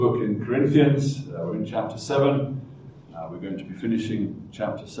Corinthians. We're in chapter 7. We're going to be finishing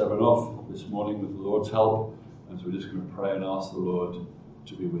chapter 7 off this morning with the Lord's help. And so we're just going to pray and ask the Lord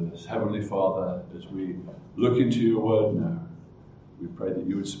to be with us. Heavenly Father, as we look into your word now, we pray that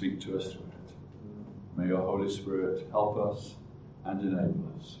you would speak to us through it. May your Holy Spirit help us and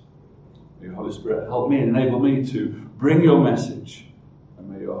enable us. May your Holy Spirit help me and enable me to bring your message. And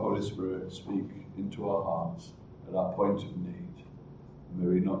may your Holy Spirit speak into our hearts at our point of need. May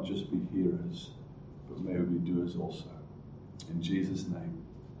we not just be hearers, but may we be doers also. In Jesus' name,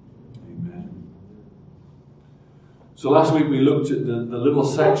 amen. So last week we looked at the little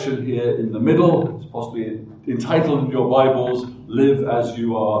section here in the middle. It's possibly entitled in your Bibles, Live as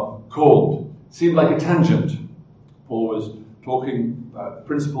You Are Called. It seemed like a tangent. Paul was talking about the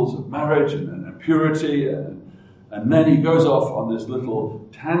principles of marriage and purity, and then he goes off on this little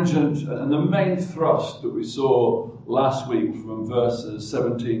tangent. And the main thrust that we saw last week from verses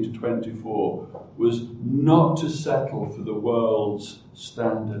 17 to 24 was not to settle for the world's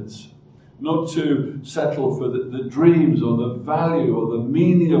standards, not to settle for the dreams or the value or the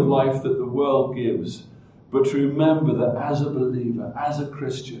meaning of life that the world gives, but to remember that as a believer, as a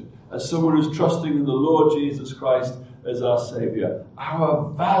Christian, as someone who's trusting in the Lord Jesus Christ as our Saviour, our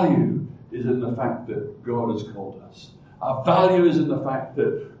value is in the fact that God has called us. Our value is in the fact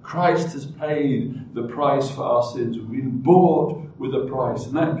that Christ has paid the price for our sins. We've been bought with a price.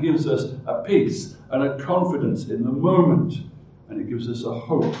 And that gives us a peace and a confidence in the moment. And it gives us a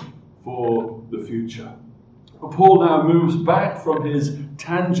hope for the future. But Paul now moves back from his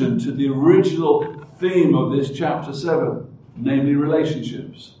tangent to the original theme of this chapter 7, namely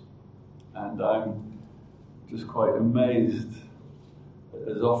relationships. And I'm just quite amazed,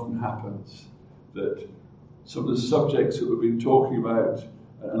 as often happens, that some of the subjects that we've been talking about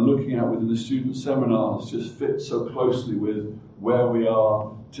and looking at within the student seminars just fit so closely with where we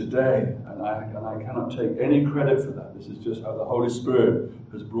are today. And I cannot take any credit for that. This is just how the Holy Spirit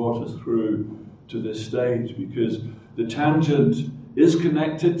has brought us through to this stage, because the tangent is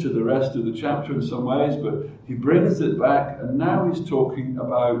connected to the rest of the chapter in some ways, but he brings it back, and now he's talking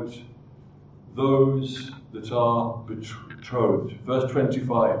about those that are betrothed. Verse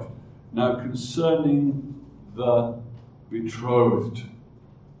 25. Now concerning the betrothed.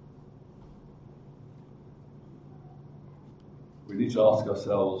 We need to ask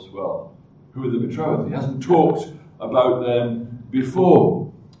ourselves, well, who are the betrothed? He hasn't talked about them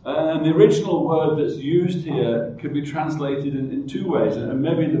before. And the original word that's used here can be translated in two ways. And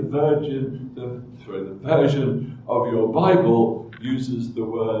maybe the version of your Bible uses the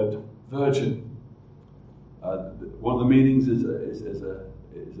word virgin. One of the meanings is a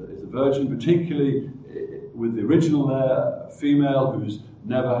virgin, particularly with the original there, a female who's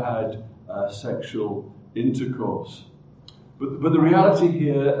never had sexual intercourse. But the reality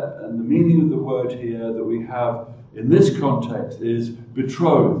here and the meaning of the word here that we have in this context is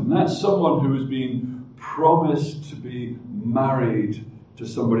betrothed. And that's someone who has been promised to be married to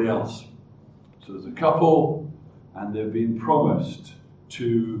somebody else. So there's a couple and they've been promised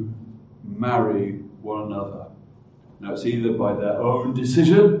to marry one another. Now it's either by their own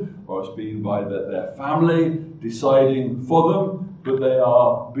decision or it's been by their family deciding for them, but they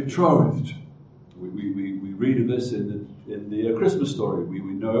are betrothed. We read of this in the Christmas story. We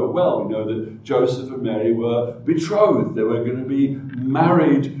know it well. We know that Joseph and Mary were betrothed. They were going to be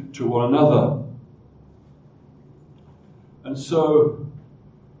married to one another. And so,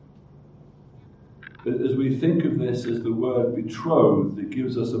 as we think of this as the word betrothed, it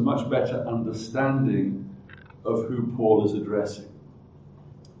gives us a much better understanding of who Paul is addressing.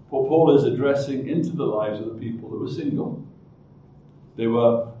 Paul is addressing into the lives of the people that were single. They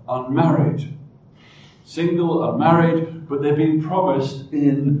were unmarried. Single, unmarried, but they've been promised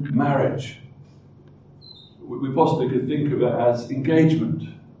in marriage. We possibly could think of it as engagement.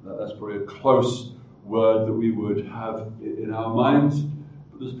 That's probably a close word that we would have in our minds.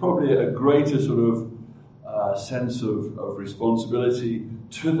 But there's probably a greater sort of sense of responsibility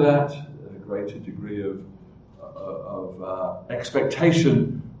to that, a greater degree of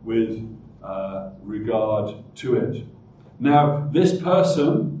expectation with regard to it. Now, this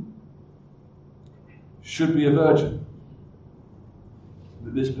person should be a virgin.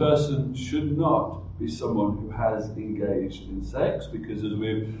 This person should not be someone who has engaged in sex, because as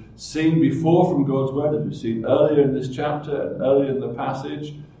we've seen before from God's word, as we've seen earlier in this chapter and earlier in the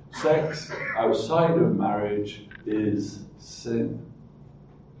passage, sex outside of marriage is sin.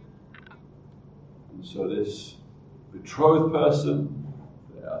 And so this betrothed person,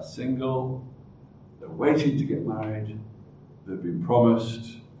 they are single, they're waiting to get married, they've been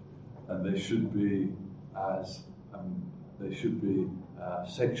promised, and they should be as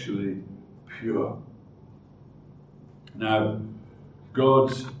sexually pure. Now,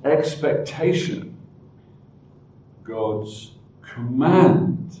 God's expectation, God's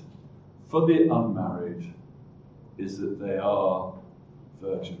command for the unmarried is that they are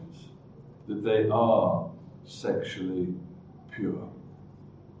virgins, that they are sexually pure.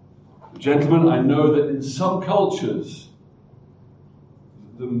 Gentlemen, I know that in some cultures,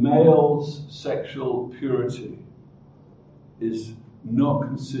 the male's sexual purity is not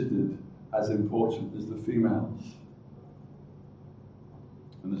considered as important as the female's.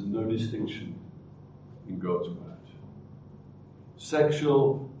 And there's no distinction in God's word.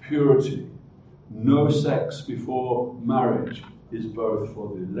 Sexual purity, no sex before marriage, is both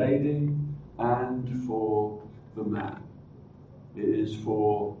for the lady and for the man. It is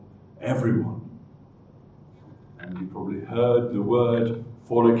for everyone. And you probably heard the word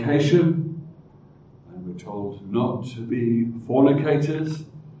fornication, and we're told not to be fornicators.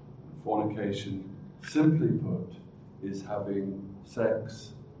 Fornication, simply put, is having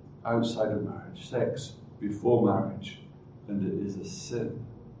sex outside of marriage, sex before marriage, and it is a sin.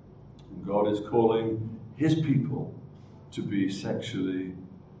 And God is calling his people to be sexually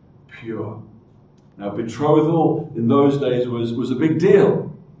pure. Now, betrothal in those days was a big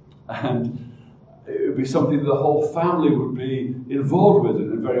deal, and it would be something that the whole family would be involved with,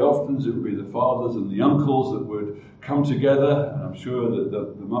 and very often it would be the fathers and the uncles that would come together, and I'm sure that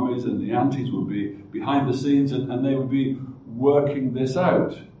the mummies and the aunties would be behind the scenes, and they would be working this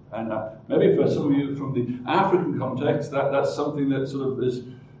out. And maybe for some of you from the African context, that's something that sort of is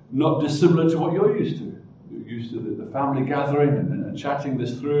not dissimilar to what you're used to. You're used to the family gathering and chatting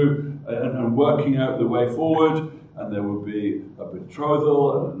this through and working out the way forward. And there would be a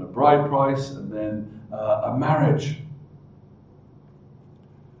betrothal and a bride price and then a marriage.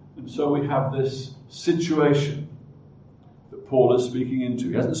 And so we have this situation that Paul is speaking into.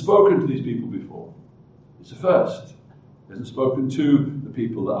 He hasn't spoken to these people before. It's a first. He hasn't spoken to the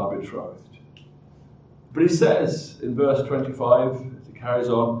people that are betrothed. But he says in verse 25, as he carries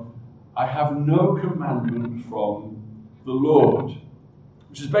on, I have no commandment from the Lord.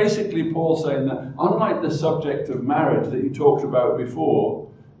 Which is basically Paul saying that unlike the subject of marriage that he talked about before,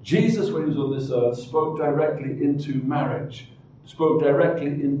 Jesus, when he was on this earth, spoke directly into marriage, spoke directly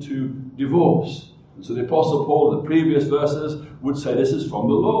into divorce. And so the Apostle Paul in the previous verses would say this is from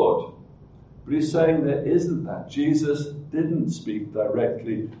the Lord. But he's saying there isn't that. Jesus didn't speak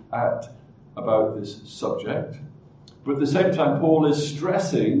directly about this subject. But at the same time, Paul is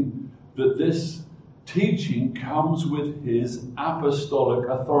stressing that this teaching comes with his apostolic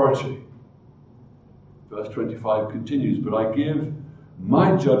authority. Verse 25 continues, but I give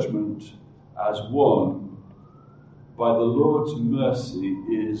my judgment as one by the Lord's mercy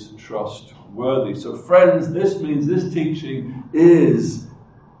is trustworthy. So friends, this means this teaching is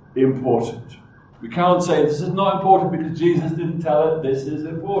important. We can't say this is not important because Jesus didn't tell it. This is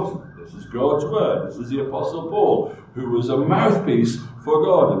important. This is God's word. This is the Apostle Paul, who was a mouthpiece for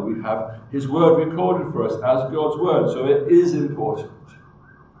God, and we have his word recorded for us as God's word, so it is important.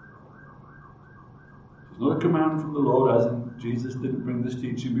 It's not a command from the Lord, as in Jesus didn't bring this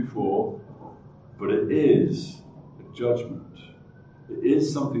teaching before, but it is a judgment. It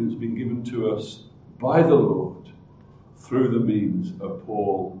is something that's been given to us by the Lord through the means of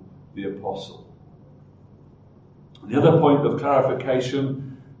Paul the Apostle. The other point of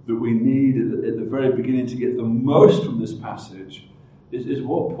clarification that we need at the very beginning to get the most from this passage is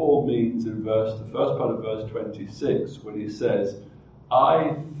what Paul means in the first part of verse 26, when he says,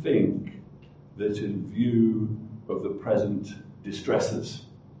 I think that in view of the present distresses.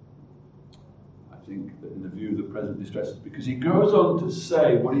 I think that in the view of the present distresses, because he goes on to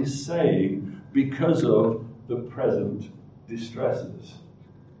say what he's saying because of the present distresses.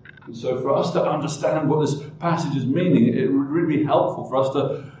 And so for us to understand what this passage is meaning, it would really be helpful for us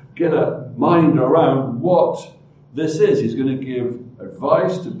to get a mind around what this is. He's going to give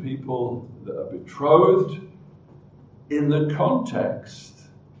advice to people that are betrothed in the context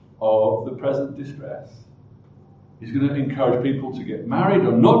of the present distress. He's going to encourage people to get married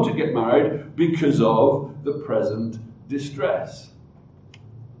or not to get married because of the present distress.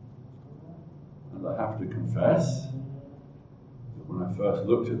 And I have to confess that when I first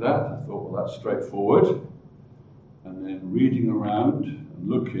looked at that, I thought, well, that's straightforward. And then reading around and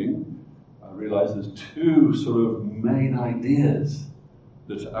looking, I realized there's two sort of main ideas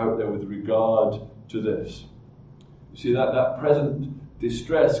that are out there with regard to this. You see, that present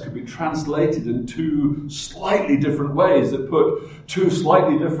distress could be translated in two slightly different ways that put two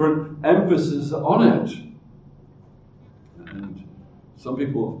slightly different emphasis on it. And some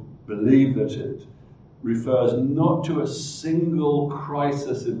people believe that it refers not to a single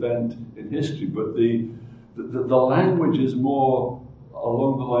crisis event in history, but the language is more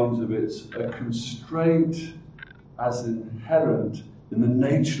along the lines of it's a constraint as inherent in the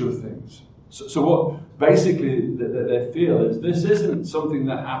nature of things. So what basically they feel is this isn't something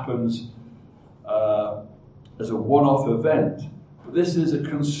that happens as a one-off event, but this is a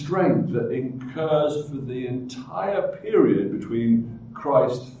constraint that incurs for the entire period between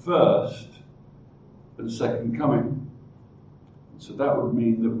Christ's first and second coming. So that would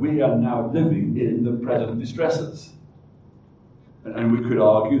mean that we are now living in the present distresses. And we could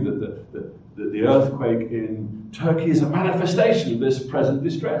argue that the earthquake in Turkey is a manifestation of this present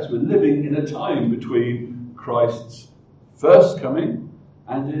distress. We're living in a time between Christ's first coming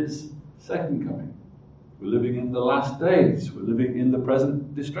and his second coming. We're living in the last days. We're living in the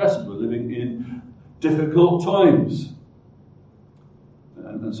present distresses. We're living in difficult times.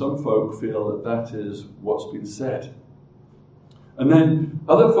 And some folk feel that is what's been said. And then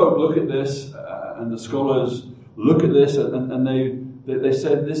other folk look at this, and the scholars look at this, and they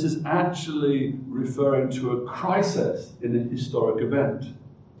said this is actually referring to a crisis in a historic event,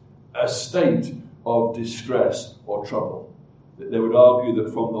 a state of distress or trouble. They would argue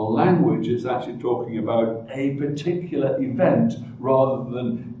that from the language it's actually talking about a particular event rather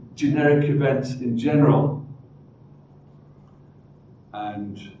than generic events in general.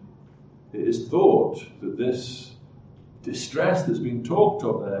 And it is thought that this distress that's been talked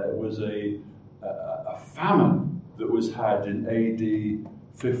of there was a famine that was had in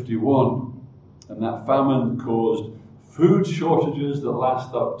AD 51. And that famine caused food shortages that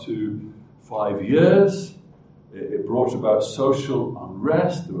last up to 5 years. It brought about social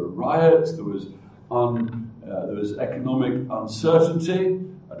unrest. There were riots. There was economic uncertainty.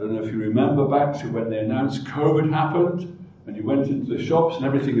 I don't know if you remember back to when they announced COVID happened, and you went into the shops and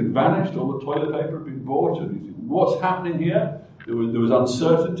everything had vanished. All the toilet paper had been bought. And you think, what's happening here? There was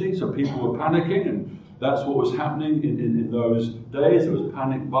uncertainty, so people were panicking, and that's what was happening in those days. There was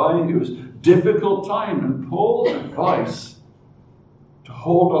panic buying. It was a difficult time, and Paul's advice to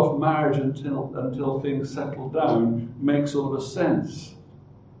hold off marriage until things settle down makes a lot of sense.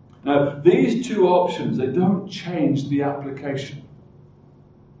 Now, these two options, they don't change the application.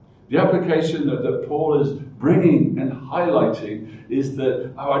 The application that Paul is bringing and highlighting is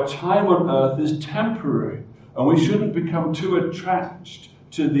that our time on earth is temporary, and we shouldn't become too attached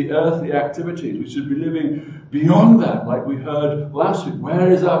to the earthly activities. We should be living beyond that, like we heard last week. Where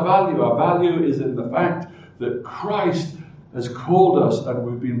is our value? Our value is in the fact that Christ has called us and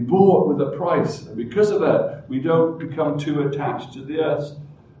we've been bought with a price. And because of that, we don't become too attached to the earth's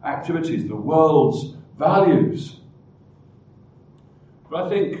activities, the world's values. But I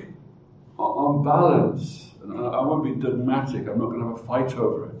think on balance, and I won't be dogmatic, I'm not going to have a fight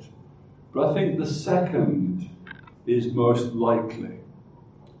over it, but I think the second is most likely.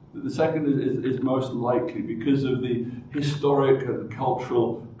 The second is most likely because of the historic and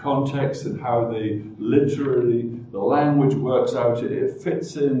cultural context and how the language works out. It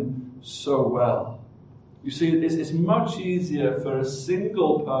fits in so well. You see, it's much easier for a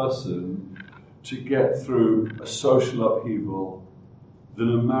single person to get through a social upheaval than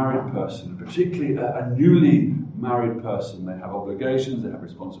a married person, particularly a newly married person. They have obligations, they have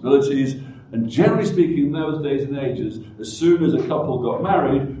responsibilities, and generally speaking, in those days and ages, as soon as a couple got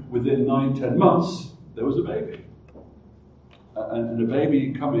married, within 9-10 months, there was a baby. And a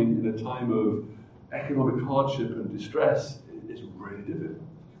baby coming in a time of economic hardship and distress is really difficult.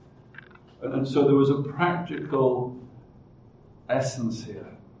 And so there was a practical essence here.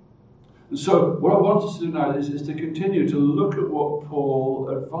 And so what I want us to do now is to continue to look at what Paul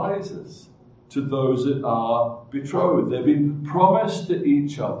advises to those that are betrothed. They've been promised to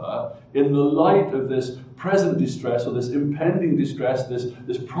each other in the light of this present distress or this impending distress,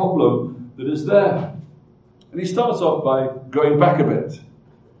 this problem that is there. And he starts off by going back a bit.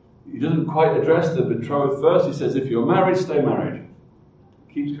 He doesn't quite address the betrothed first. He says, if you're married, stay married.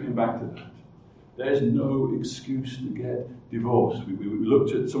 He keeps coming back to that. There's no excuse to get divorced. We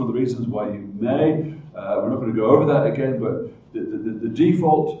looked at some of the reasons why you may. We're not going to go over that again, but the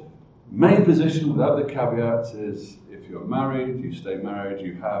default main position without the caveats is if you're married, you stay married,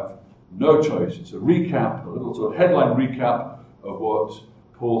 you have no choice. It's a recap, a little sort of headline recap of what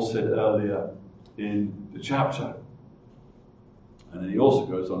Paul said earlier in the chapter. And then he also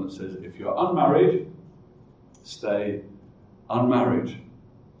goes on and says, if you're unmarried, stay unmarried.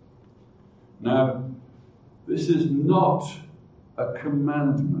 Now, this is not a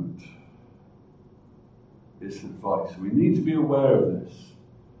commandment. It's advice. We need to be aware of this.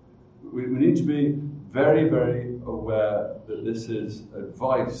 We need to be very, very aware that this is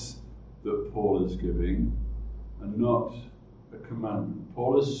advice that Paul is giving and not a commandment.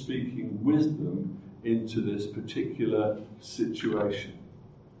 Paul is speaking wisdom into this particular situation.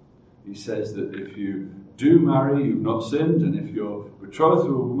 He says that if you do marry, you've not sinned, and if you're betrothed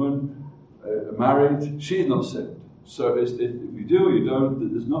to a woman, married, she's not sinned. So if you do or you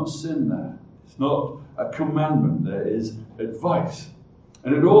don't, there's not sin there. It's not a commandment, there is advice.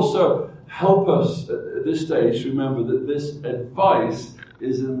 And it also help us at this stage to remember that this advice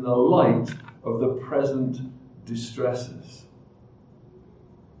is in the light of the present distresses.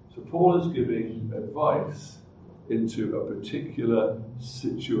 So Paul is giving advice into a particular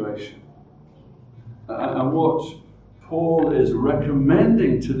situation. And what Paul is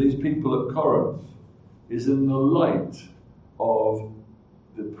recommending to these people at Corinth is in the light of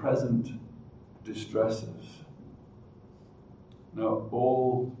the present distresses. Now,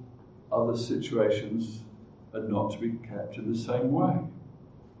 all other situations are not to be kept in the same way.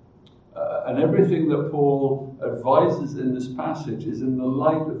 And everything that Paul advises in this passage is in the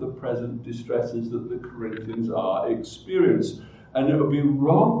light of the present distresses that the Corinthians are experiencing. And it would be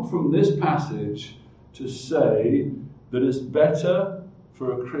wrong from this passage to say that it's better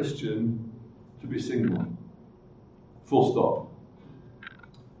for a Christian to be single. Full stop.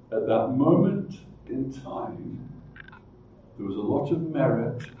 At that moment in time, there was a lot of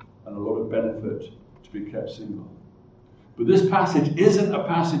merit and a lot of benefit to be kept single. But this passage isn't a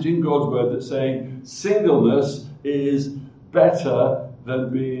passage in God's Word that's saying singleness is better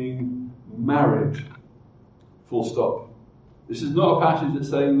than being married. Full stop. This is not a passage that's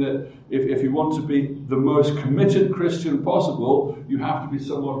saying that if you want to be the most committed Christian possible, you have to be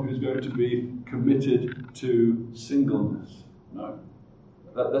someone who's going to be committed to singleness. No.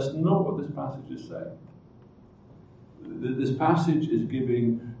 That's not what this passage is saying. This passage is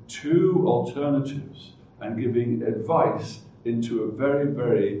giving two alternatives and giving advice into a very,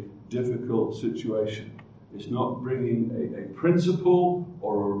 very difficult situation. It's not bringing a principle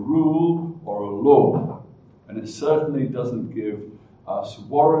or a rule or a law. And it certainly doesn't give us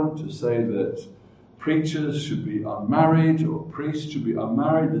warrant to say that preachers should be unmarried or priests should be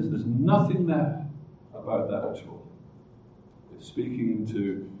unmarried. There's nothing there about that at all. It's speaking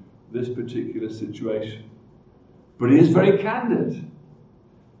into this particular situation. But he is very candid.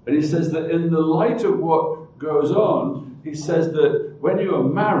 And he says that in the light of what goes on, he says that when you are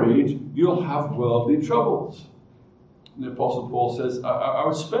married, you'll have worldly troubles. And the Apostle Paul says, I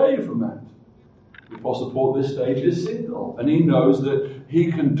would spare you from that. The Apostle Paul at this stage is single. And he knows that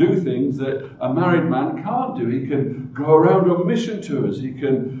he can do things that a married man can't do. He can go around on mission tours.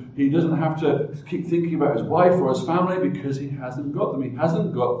 He doesn't have to keep thinking about his wife or his family because he hasn't got them. He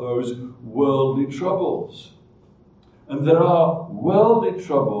hasn't got those worldly troubles. And there are worldly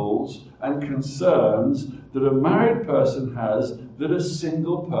troubles and concerns that a married person has that a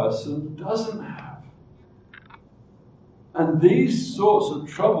single person doesn't have. And these sorts of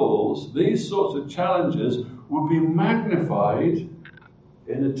troubles, these sorts of challenges would be magnified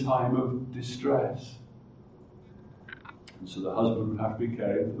in a time of distress. And so the husband would have to be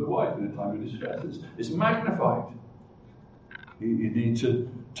caring for the wife in a time of distress. It's magnified. You need to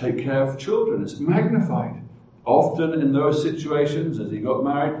take care of children. It's magnified. Often in those situations, as he got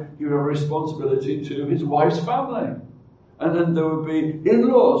married, he would have a responsibility to his wife's family. And then there would be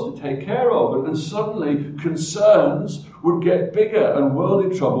in-laws to take care of. And suddenly concerns would get bigger and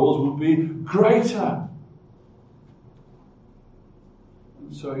worldly troubles would be greater.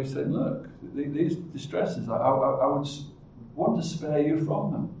 And so he said, look, these distresses, I would want to spare you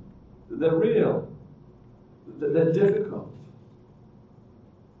from them. They're real. They're difficult.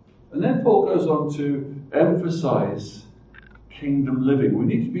 And then Paul goes on to emphasize kingdom living. We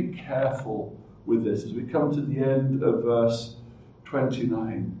need to be careful with this as we come to the end of verse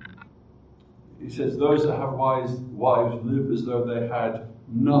 29. He says, those that have wives live as though they had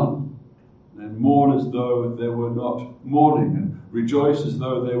none, and mourn as though they were not mourning, and rejoice as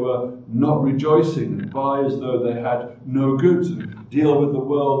though they were not rejoicing, and buy as though they had no goods, and deal with the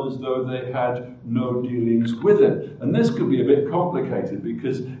world as though they had no dealings with it. And this could be a bit complicated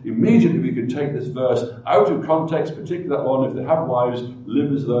because immediately we could take this verse out of context, particularly that one, if they have wives,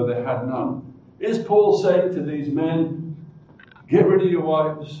 live as though they had none. Is Paul saying to these men, get rid of your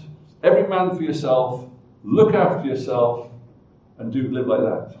wives, every man for yourself, look after yourself, and live like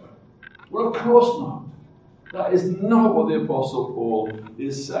that? Well, of course not. That is not what the Apostle Paul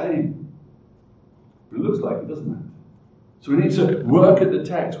is saying. But it looks like it, doesn't it? So we need to work at the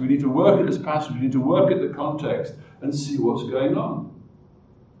text, we need to work at this passage, we need to work at the context and see what's going on.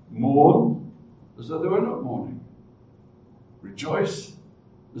 Mourn as though they were not mourning. Rejoice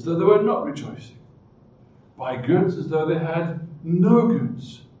as though they were not rejoicing. Buy goods as though they had no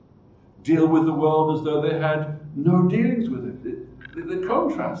goods. deal with the world as though they had no dealings with it. The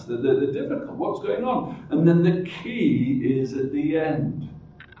contrast, the difficult, what's going on. And then the key is at the end.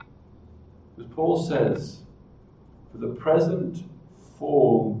 As Paul says, for the present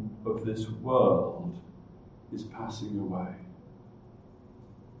form of this world is passing away.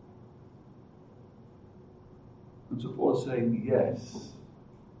 And so Paul is saying, yes,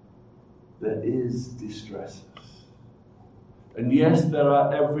 there is distresses. And yes, there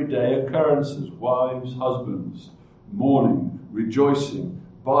are everyday occurrences, wives, husbands, mourning, rejoicing,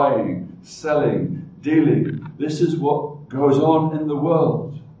 buying, selling, dealing. This is what goes on in the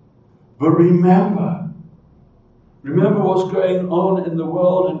world. But remember what's going on in the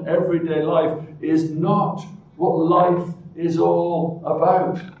world in everyday life is not what life is all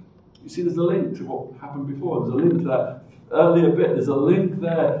about. You see, there's a link to what happened before. There's a link to that earlier bit. There's a link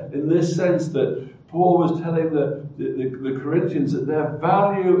there in this sense that Paul was telling the Corinthians that their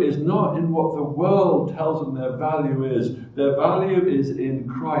value is not in what the world tells them their value is. Their value is in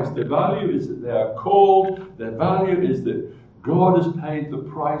Christ. Their value is that they are called. Their value is that God has paid the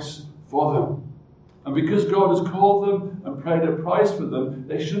price for them. And because God has called them and paid a price for them,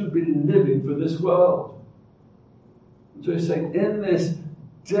 they shouldn't be living for this world. And so he's saying, in this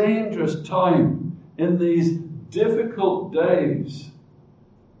dangerous time, in these difficult days,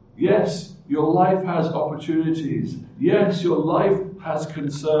 yes, your life has opportunities. Yes, your life has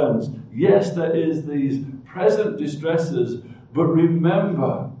concerns. Yes, there is these present distresses. But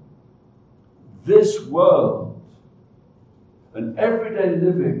remember, this world and everyday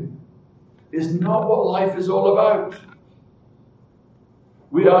living is not what life is all about.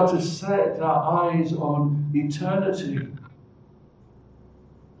 We are to set our eyes on eternity.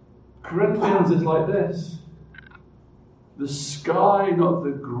 Corinthians is like this. The sky, not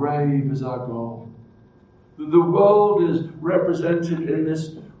the grave, is our goal. The world is represented in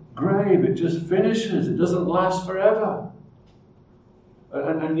this grave. It just finishes. It doesn't last forever.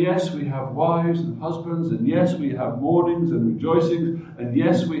 And yes, we have wives and husbands, and yes, we have mournings and rejoicings, and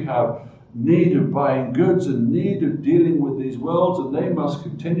yes, we have need of buying goods and need of dealing with these worlds, and they must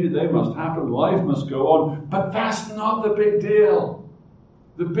continue, they must happen, life must go on. But that's not the big deal.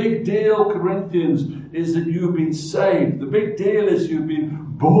 The big deal, Corinthians, is that you've been saved. The big deal is you've been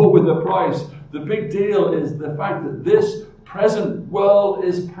bought with a price. The big deal is the fact that this present world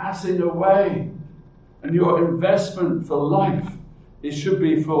is passing away. And your investment for life, it should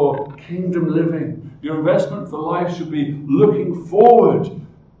be for kingdom living. Your investment for life should be looking forward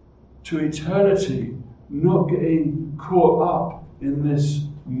to eternity, not getting caught up in this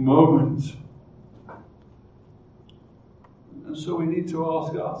moment. And so we need to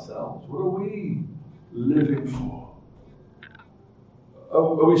ask ourselves, what are we living for?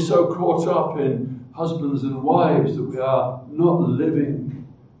 Are we so caught up in husbands and wives that we are not living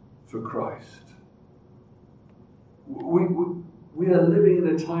for Christ? We are living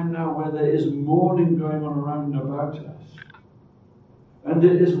in a time now where there is mourning going on around and about us. And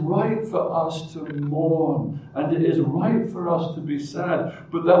it is right for us to mourn. And it is right for us to be sad.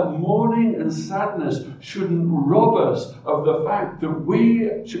 But that mourning and sadness shouldn't rob us of the fact that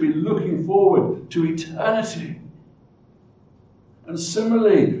we should be looking forward to eternity. And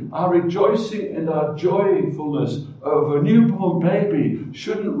similarly, our rejoicing and our joyfulness of a newborn baby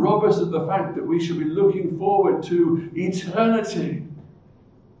shouldn't rob us of the fact that we should be looking forward to eternity.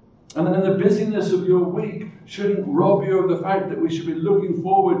 And then the busyness of your week shouldn't rob you of the fact that we should be looking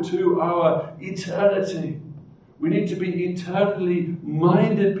forward to our eternity. We need to be eternally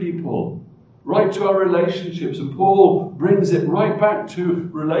minded people, right to our relationships. And Paul brings it right back to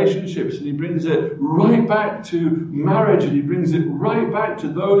relationships, and he brings it right back to marriage, and he brings it right back to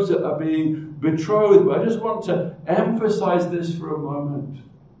those that are being betrothed. But I just want to emphasize this for a moment.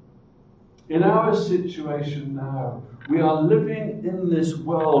 In our situation now, we are living in this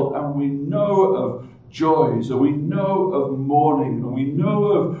world, and we know of joys, and we know of mourning, and we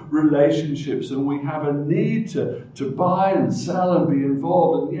know of relationships, and we have a need to buy and sell and be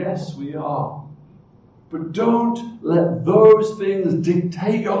involved, and yes, we are. But don't let those things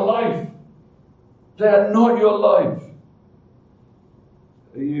dictate your life. They are not your life.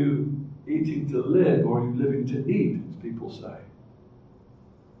 Are you eating to live, or are you living to eat, as people say?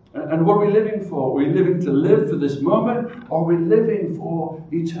 And what are we living for? Are we living to live for this moment, or are we living for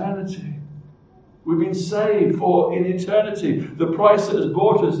eternity? We've been saved for in eternity. The price that has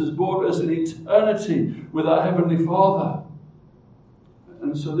bought us in eternity with our Heavenly Father.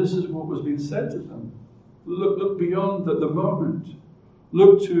 And so this is what was being said to them. Look beyond the moment.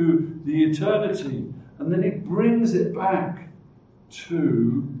 Look to the eternity. And then he brings it back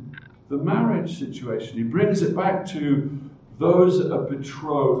to the marriage situation. He brings it back to those that are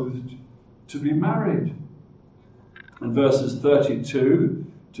betrothed to be married. In verses 32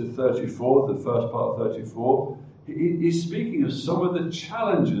 to 34, the first part of 34, he's speaking of some of the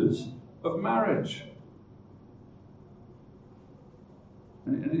challenges of marriage.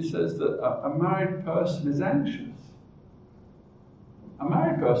 And he says that a married person is anxious. A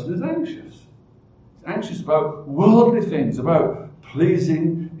married person is anxious. He's anxious about worldly things, about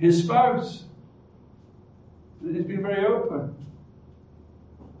pleasing his spouse. And he's been very open.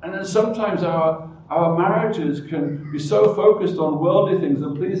 And then sometimes our marriages can be so focused on worldly things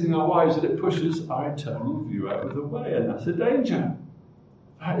and pleasing our wives that it pushes our eternal view out of the way. And that's a danger.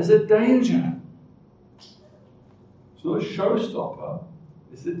 That is a danger. It's not a showstopper.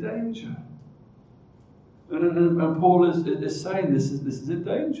 It's a danger. And Paul is saying this is a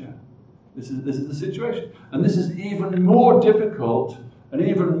danger. This is the situation. And this is even more difficult and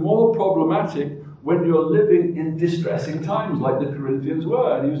even more problematic when you're living in distressing times like the Corinthians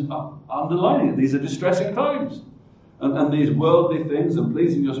were. And he was underlining it. These are distressing times. And these worldly things and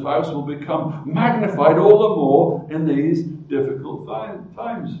pleasing your spouse will become magnified all the more in these difficult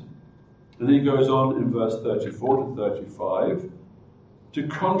times. And then he goes on in verse 34 to 35 to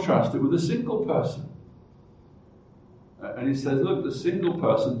contrast it with a single person. And he says, look, the single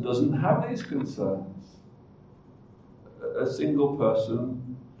person doesn't have these concerns. A single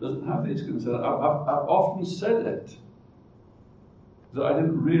person doesn't have these concerns. I've often said it, that I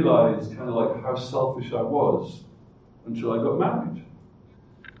didn't realize kind of like how selfish I was until I got married.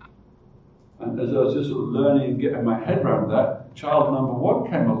 And as I was just sort of learning and getting my head around that, child number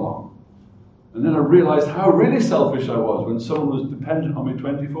one came along. And then I realized how really selfish I was when someone was dependent on me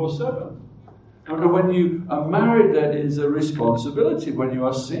 24/7. And when you are married, there is a responsibility. When you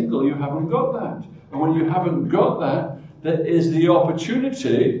are single, you haven't got that. And when you haven't got that, there is the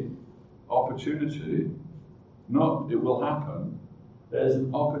opportunity, not it will happen, there's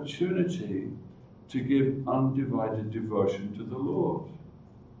an opportunity to give undivided devotion to the Lord.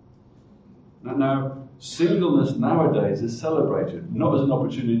 Now, singleness nowadays is celebrated, not as an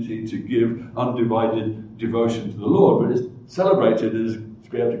opportunity to give undivided devotion to the Lord, but it's celebrated as to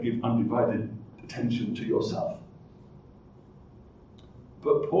be able to give undivided attention to yourself.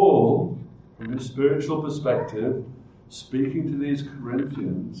 But Paul, from his spiritual perspective, speaking to these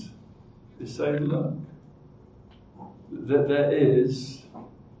Corinthians, is saying, look, that there is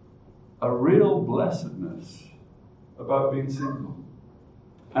a real blessedness about being single.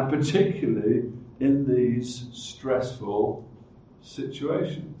 And particularly in these stressful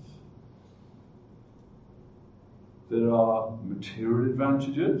situations. There are material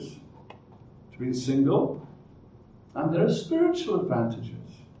advantages to being single, and there are spiritual advantages.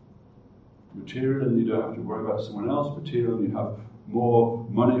 Material, and you don't have to worry about someone else. Material, and you have more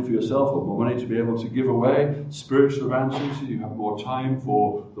money for yourself or more money to be able to give away. Spiritual advantages, you have more time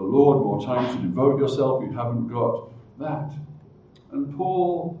for the Lord, more time to devote yourself. You haven't got that. And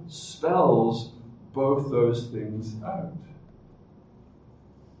Paul spells both those things out.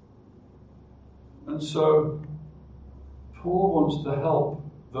 And so, Paul wants to help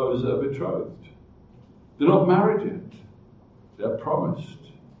those that are betrothed. They're not married yet. They're promised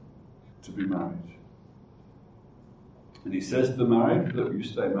to be married. And he says to the married, look, you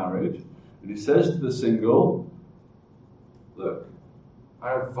stay married. And he says to the single, look,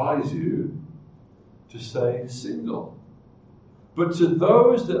 I advise you to stay single. But to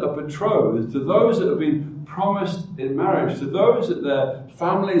those that are betrothed, to those that have been promised in marriage, to those that their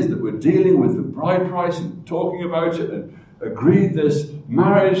families that were dealing with the bride price and talking about it and agreed this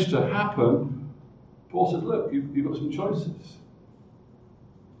marriage to happen, Paul says, look, you've got some choices.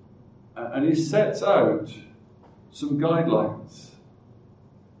 And he sets out some guidelines.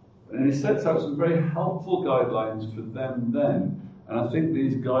 And he sets out some very helpful guidelines for them then. And I think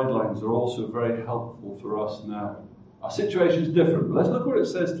these guidelines are also very helpful for us now. Our situation is different, but let's look what it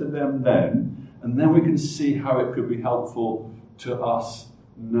says to them then, and then we can see how it could be helpful to us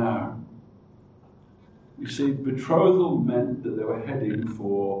now. You see, betrothal meant that they were heading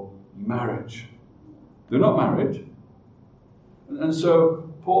for marriage. They're not married. And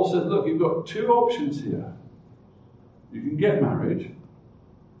so Paul says, look, you've got two options here. You can get married,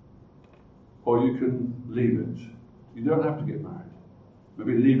 or you can leave it. You don't have to get married.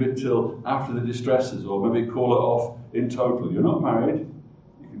 Maybe leave it till after the distresses, or maybe call it off in total. You're not married.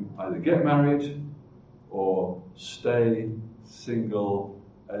 You can either get married or stay single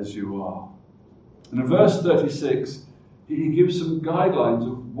as you are. And in verse 36, he gives some guidelines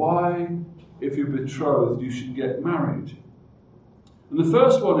of why, if you're betrothed, you should get married. And the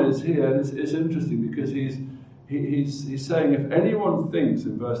first one is here, and it's interesting because he's saying if anyone thinks,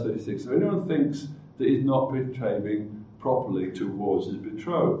 in verse 36, if anyone thinks that he's not behaving properly towards his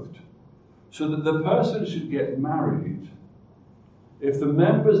betrothed. So that the person should get married if the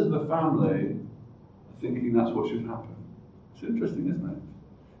members of the family are thinking that's what should happen. It's interesting, isn't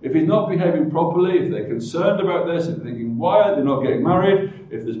it? If he's not behaving properly, if they're concerned about this, if they're thinking, why are they not getting married?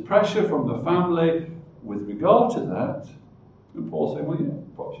 If there's pressure from the family with regard to that, and Paul's saying, well, yeah,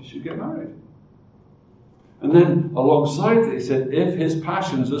 perhaps you should get married. And then alongside that, he said, if his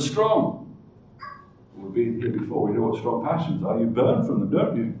passions are strong. We've been here before, we know what strong passions are. You burn from them,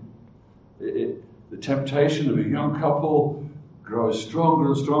 don't you? The temptation of a young couple grows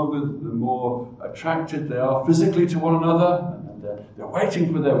stronger and stronger the more attracted they are physically to one another. And they're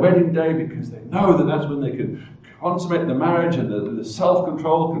waiting for their wedding day because they know that that's when they can consummate the marriage, and the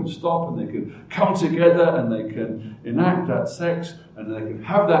self-control can stop, and they can come together and they can enact that sex, and they can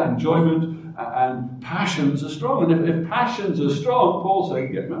have that enjoyment, and passions are strong. And if passions are strong, Paul's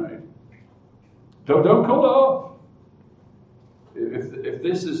saying, get married. Don't call it off. If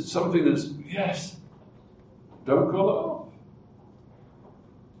this is something that's, yes, don't call it off.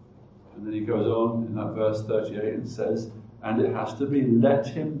 And then he goes on in that verse 38 and says, and it has to be, let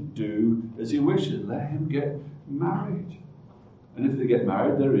him do as he wishes. Let him get married. And if they get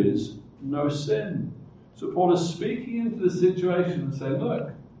married, there is no sin. So Paul is speaking into the situation and saying,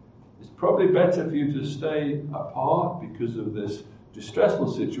 look, it's probably better for you to stay apart because of this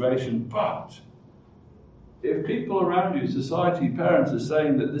distressful situation, but if people around you, society, parents, are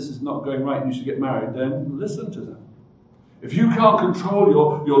saying that this is not going right and you should get married, then listen to them. If you can't control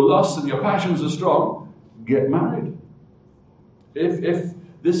your lusts and your passions are strong, get married. If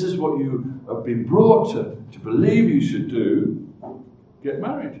this is what you have been brought to believe you should do, get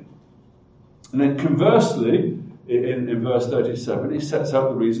married. And then conversely, in verse 37, he sets out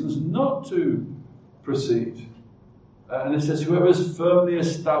the reasons not to proceed. And it says, whoever is firmly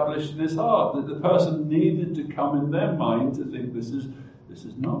established in his heart, that the person needed to come in their mind to think this is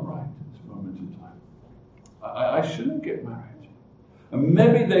not right at this moment in time. I shouldn't get married. And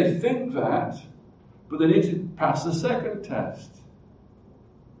maybe they think that, but they need to pass the second test.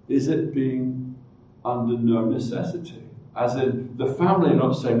 Is it being under no necessity? As in, the family are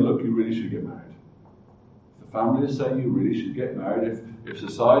not saying, look, you really should get married. The family is saying you really should get married. If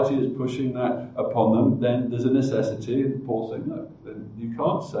society is pushing that upon them, then there's a necessity. And Paul's saying, no, then you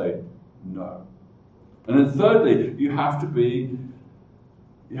can't say no. And then thirdly, you have to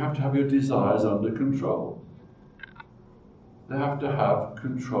have your desires under control. They have to have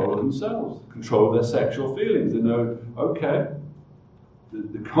control of themselves, control of their sexual feelings. They know, okay,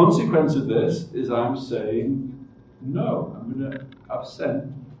 the consequence of this is I'm saying no. I'm going to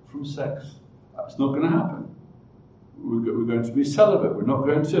abstain from sex. That's not going to happen. We're going to be celibate. We're not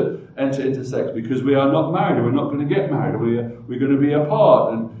going to enter into sex because we are not married. We're not going to get married. We're going to be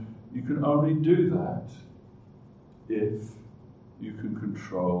apart. And you can only do that if you can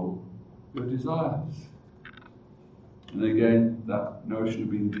control your desires. And again, that notion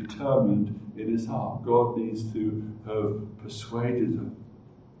of being determined in his heart. God needs to have persuaded them.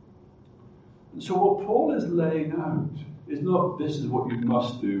 And so what Paul is laying out is not this is what you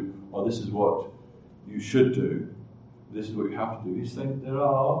must do or this is what you should do. This is what you have to do. He's saying there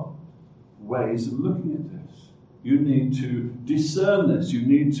are ways of looking at this. You need to discern this. You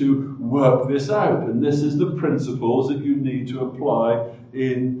need to work this out. And this is the principles that you need to apply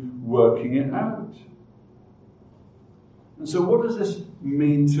in working it out. And so what does this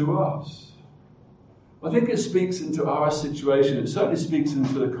mean to us? I think it speaks into our situation. It certainly speaks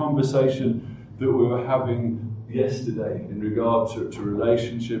into the conversation that we were having yesterday in regard to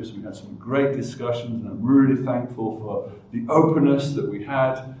relationships. We had some great discussions, and I'm really thankful for the openness that we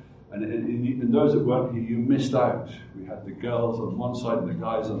had. And those that weren't here, you missed out. We had the girls on one side and the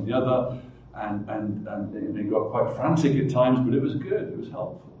guys on the other, and it got quite frantic at times, but it was good. It was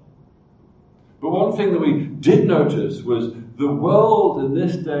helpful. But one thing that we did notice was the world in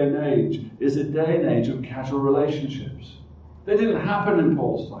this day and age is a day and age of casual relationships. They didn't happen in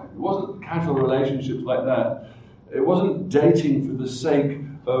Paul's time. It wasn't casual relationships like that. It wasn't dating for the sake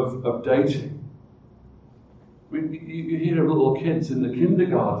of dating. I mean, you hear of little kids in the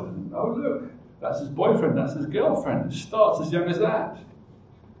kindergarten. Oh, look, that's his boyfriend, that's his girlfriend. It starts as young as that.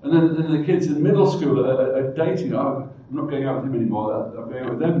 And then the kids in middle school are dating. Oh, I'm not going out with him anymore. I'm going out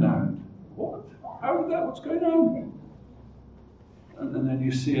with them now. What? How is that? What's going on? And then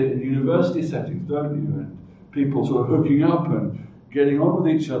you see it in university settings, don't you? And people sort of hooking up and getting on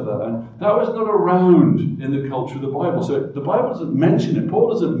with each other. And that was not around in the culture of the Bible. So the Bible doesn't mention it. Paul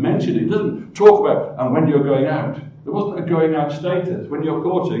doesn't mention it. He doesn't talk about, and when you're going out. There wasn't a going out status. When you're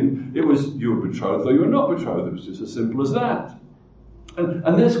courting, it was you were betrothed or you were not betrothed. It was just as simple as that.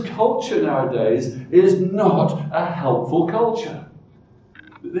 And this culture nowadays is not a helpful culture.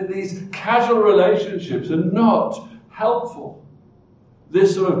 These casual relationships are not helpful.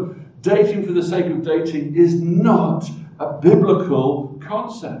 This sort of dating for the sake of dating is not a biblical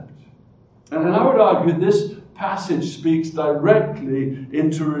concept. And I would argue this passage speaks directly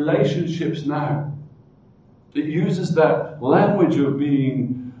into relationships now. It uses that language of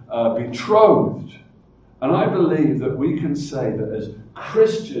being betrothed. And I believe that we can say that as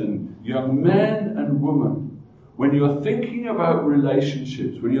Christian young men and women, when you're thinking about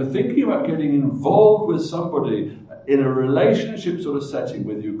relationships, when you're thinking about getting involved with somebody in a relationship sort of setting,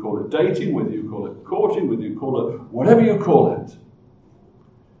 whether you call it dating, whether you call it courting, whether you call it whatever you call it,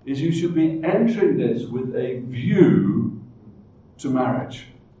 is you should be entering this with a view to marriage.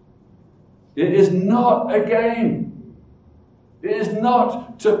 It is not a game. It is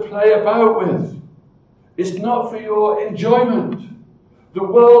not to play about with. It's not for your enjoyment. The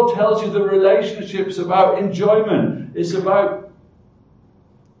world tells you the relationship's about enjoyment. It's about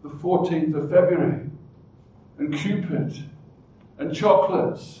the 14th of February and Cupid and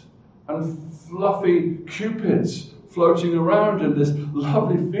chocolates and fluffy cupids floating around and this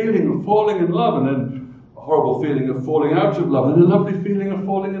lovely feeling of falling in love, and then a horrible feeling of falling out of love, and a lovely feeling of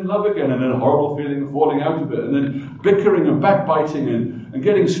falling in love again, and then a horrible feeling of falling out of it, and then bickering and backbiting and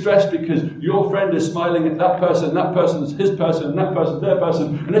getting stressed because your friend is smiling at that person's his person, and that person's their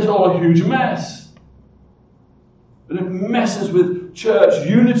person, and it's all a huge mess. And it messes with church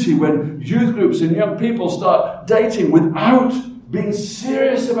unity when youth groups and young people start dating without being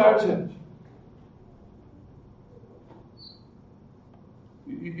serious about it.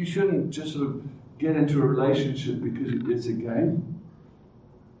 You shouldn't just sort of get into a relationship because it's a game.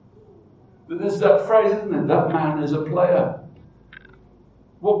 But there's that phrase, isn't it? That man is a player.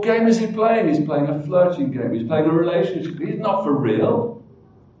 What game is he playing? He's playing a flirting game. He's playing a relationship. He's not for real.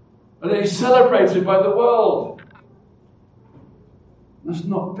 And he's celebrated by the world. That's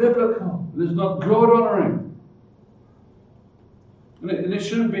not biblical. It's not God-honoring. And it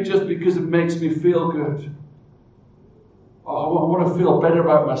shouldn't be just because it makes me feel good. Oh, I want to feel better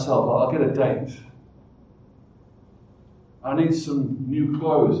about myself. I'll get a date. I need some new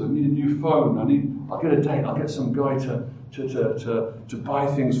clothes. I need a new phone. I'll get a date. I'll get some guy to buy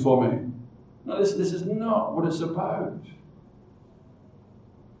things for me. No, this is not what it's about.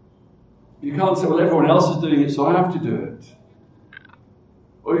 You can't say, well, everyone else is doing it, so I have to do it.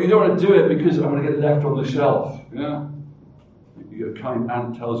 Or you don't want to do it because I'm going to get left on the shelf. Yeah? Your kind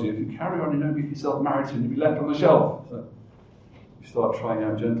aunt tells you, if you carry on, you don't get yourself married and you'll be left on the shelf. So you start trying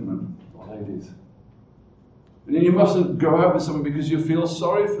out gentlemen or ladies. And then you mustn't go out with someone because you feel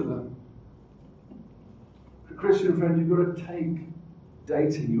sorry for them. For Christian friend, you've got to take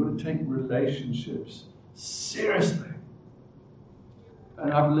dating, you've got to take relationships seriously.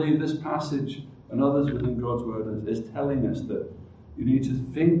 And I believe this passage and others within God's Word is telling us that you need to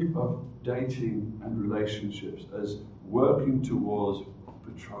think of dating and relationships as working towards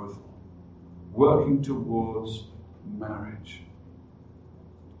betrothal, working towards marriage.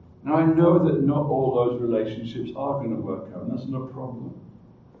 Now I know that not all those relationships are going to work out, and that's no problem.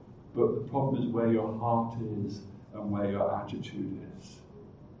 But the problem is where your heart is and where your attitude is.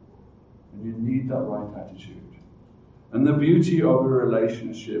 And you need that right attitude. And the beauty of a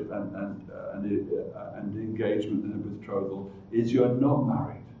relationship and engagement and a betrothal is you're not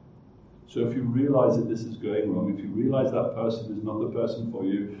married. So if you realize that this is going wrong, if you realize that person is not the person for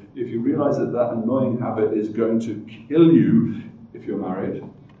you, if you realize that that annoying habit is going to kill you if you're married,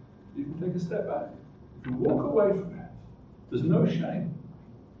 you can take a step back. You can walk away from it. There's no shame.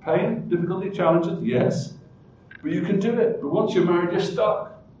 Pain, difficulty, challenges, yes. But you can do it. But once you're married, you're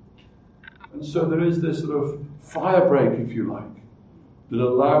stuck. And so there is this sort of fire break, if you like, that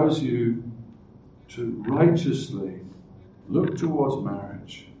allows you to righteously look towards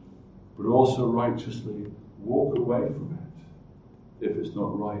marriage, but also righteously walk away from it if it's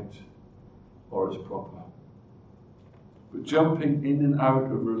not right or it's proper. But jumping in and out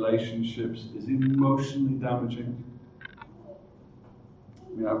of relationships is emotionally damaging.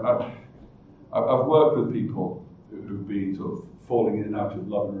 I mean, I've worked with people who've been sort of falling in and out of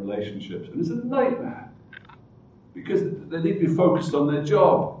love and relationships, and it's a nightmare because they need to be focused on their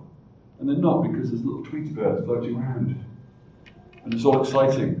job, and they're not because there's little Tweety birds floating around, and it's all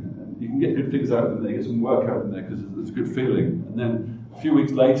exciting. And you can get good things out of them, they get some work out of them there because there's a good feeling, and then a few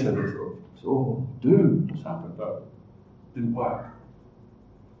weeks later, they're sort of, oh, dude, what's happened? That didn't work.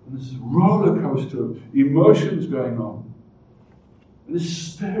 And there's this roller coaster of emotions going on. And it's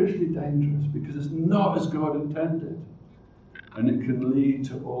spiritually dangerous because it's not as God intended. And it can lead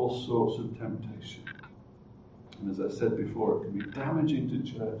to all sorts of temptation. And as I said before, it can be damaging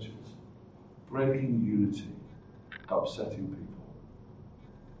to churches, breaking unity, upsetting people.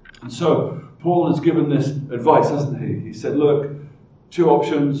 And so Paul has given this advice, hasn't he? He said, look, two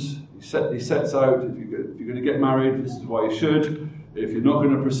options. He sets out, if you're going to get married, this is why you should. If you're not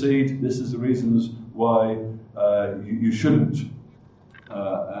going to proceed, this is the reasons why you shouldn't.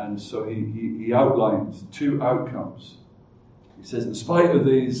 And so he outlines two outcomes. He says, in spite of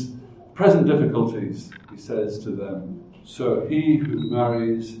these present difficulties, he says to them, so he who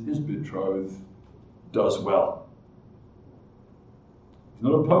marries his betrothed does well. He's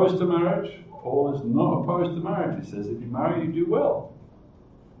not opposed to marriage. Paul is not opposed to marriage. He says, if you marry, you do well.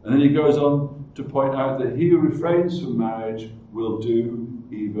 And then he goes on to point out that he who refrains from marriage will do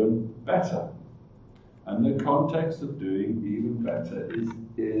even better. And the context of doing even better is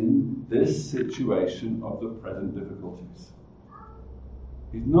in this situation of the present difficulties.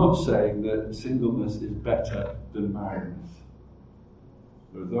 He's not saying that singleness is better than marriedness.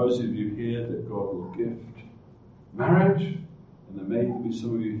 There are those of you here that God will gift marriage, and there may be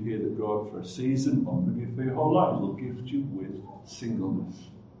some of you here that God, for a season or maybe for your whole life, will gift you with singleness.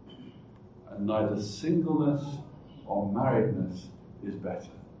 And neither singleness or marriedness is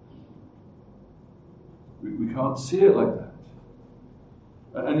better. We can't see it like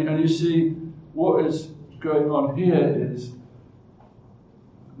that. And you see, what is going on here is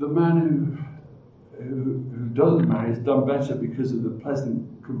the man who doesn't marry has done better because of the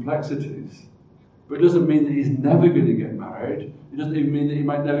pleasant complexities. But it doesn't mean that he's never going to get married. It doesn't even mean that he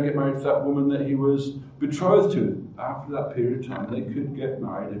might never get married to that woman that he was betrothed to. After that period of time, they could get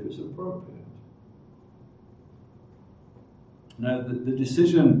married if it's appropriate. Now, the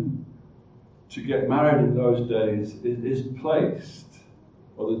decision to get married in those days is placed,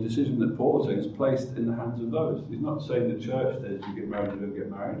 or the decision that Paul is saying is placed in the hands of those. He's not saying the church says you get married or don't get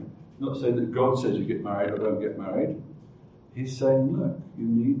married. He's not saying that God says you get married or don't get married. He's saying, look, you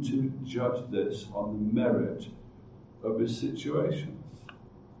need to judge this on the merit of his situations.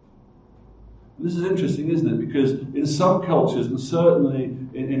 And this is interesting, isn't it? Because in some cultures, and certainly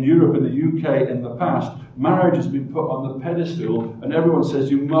in Europe and the UK in the past, marriage has been put on the pedestal, and everyone says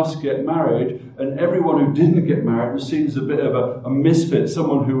you must get married, and everyone who didn't get married was seen as a bit of a misfit,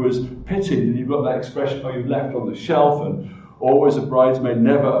 someone who was pitied, and you've got that expression, oh, you're left on the shelf, and always a bridesmaid,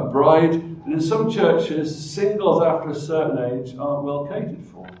 never a bride. And in some churches, singles after a certain age aren't well catered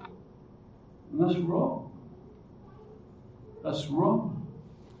for. And that's wrong. That's wrong.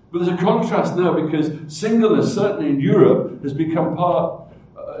 But there's a contrast now, because singleness, certainly in Europe, has become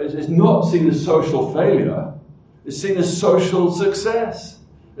is not seen as social failure. It's seen as social success.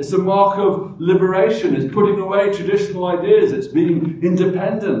 It's a mark of liberation. It's putting away traditional ideas. It's being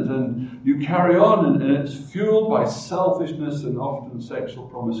independent, and you carry on, and it's fueled by selfishness and often sexual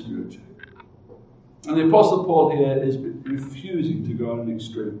promiscuity. And the Apostle Paul here is refusing to go on an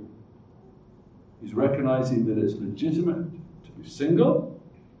extreme. He's recognizing that it's legitimate to be single,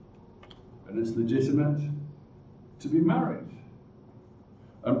 and it's legitimate to be married.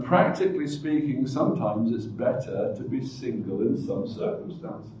 And practically speaking, sometimes it's better to be single in some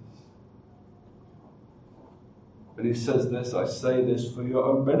circumstances. And he says this, I say this for your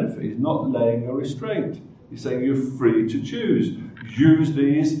own benefit. He's not laying a restraint. He's saying you're free to choose. Use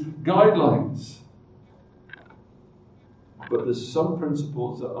these guidelines. But there's some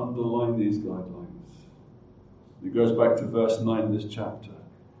principles that underline these guidelines. It goes back to verse 9 of this chapter.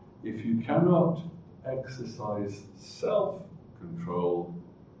 If you cannot exercise self-control,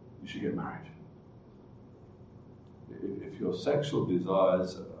 you should get married. If your sexual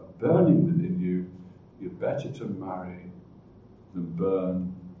desires are burning within you, you're better to marry than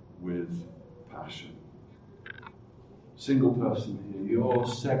burn with passion. Single person here, your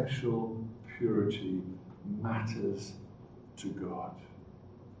sexual purity matters to God.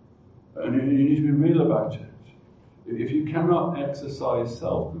 And you need to be real about it. If you cannot exercise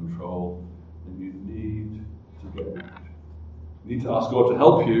self-control, then you need to get married. You need to ask God to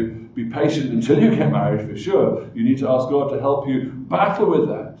help you. Be patient until you get married, for sure. You need to ask God to help you battle with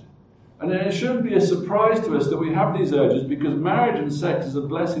that. And then it shouldn't be a surprise to us that we have these urges, because marriage and sex is a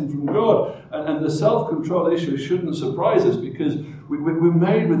blessing from God. And the self-control issue shouldn't surprise us, because we're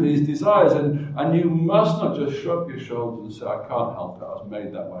made with these desires. And you must not just shrug your shoulders and say, I can't help it, I was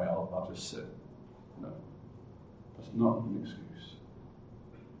made that way, I'll just sit. No, that's not an excuse.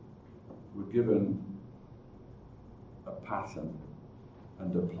 We're given a pattern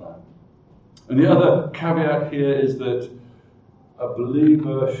and a plan. And the other caveat here is that a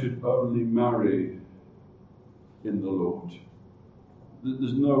believer should only marry in the Lord.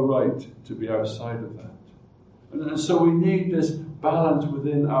 There's no right to be outside of that. And so we need this balance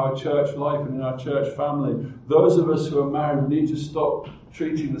within our church life and in our church family. Those of us who are married need to stop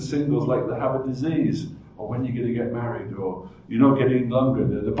treating the singles like they have a disease, Or when you're going to get married, or you're not getting younger.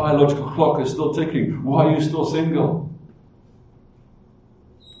 The biological clock is still ticking. Why are you still single?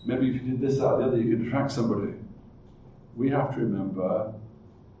 Maybe if you did this, that, or the other, you could attract somebody. We have to remember,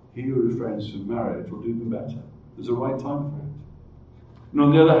 he who refrains from marriage will do them better. There's a right time for it. And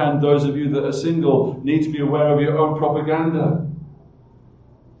on the other hand, those of you that are single need to be aware of your own propaganda.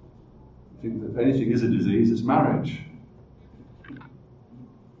 I think that if anything is a disease, it's marriage.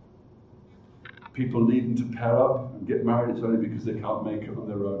 People needing to pair up and get married, it's only because they can't make it on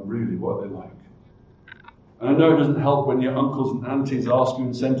their own. Really, what are they like? And I know it doesn't help when your uncles and aunties ask you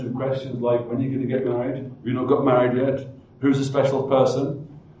insensitive questions like, when are you going to get married? Have you not got married yet? Who's a special person?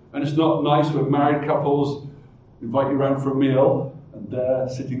 And it's not nice when married couples invite you around for a meal and they're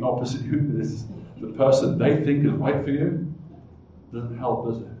sitting opposite you is the person they think is right for you. It doesn't help,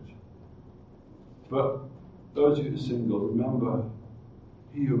 does it? But those of you who are single, remember,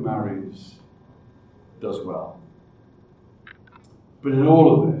 he who marries does well. But in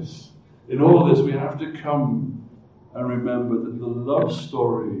all of this, we have to come and remember that the love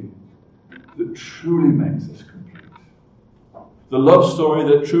story that truly makes us complete, the love story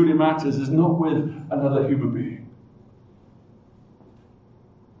that truly matters, is not with another human being.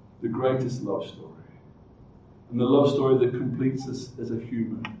 The greatest love story, and the love story that completes us as a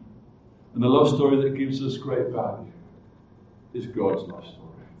human, and the love story that gives us great value, is God's love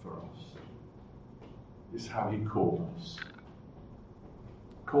story for us. It's how he called us.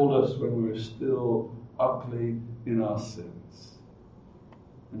 Called us when we were still ugly in our sins,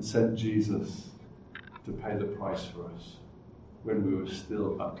 and sent Jesus to pay the price for us when we were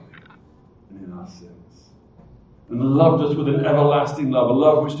still ugly and in our sins. And loved us with an everlasting love, a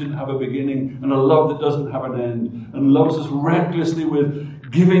love which didn't have a beginning, and a love that doesn't have an end, and loves us recklessly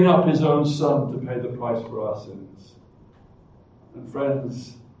with giving up his own Son to pay the price for our sins. And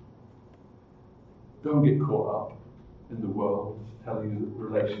friends, don't get caught up in the world telling you that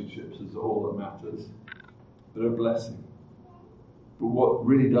relationships is all that matters. They're a blessing. But what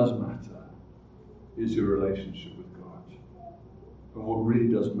really does matter is your relationship with God. And what really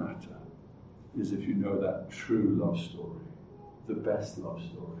does matter is if you know that true love story, the best love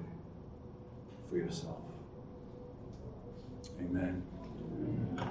story for yourself. Amen.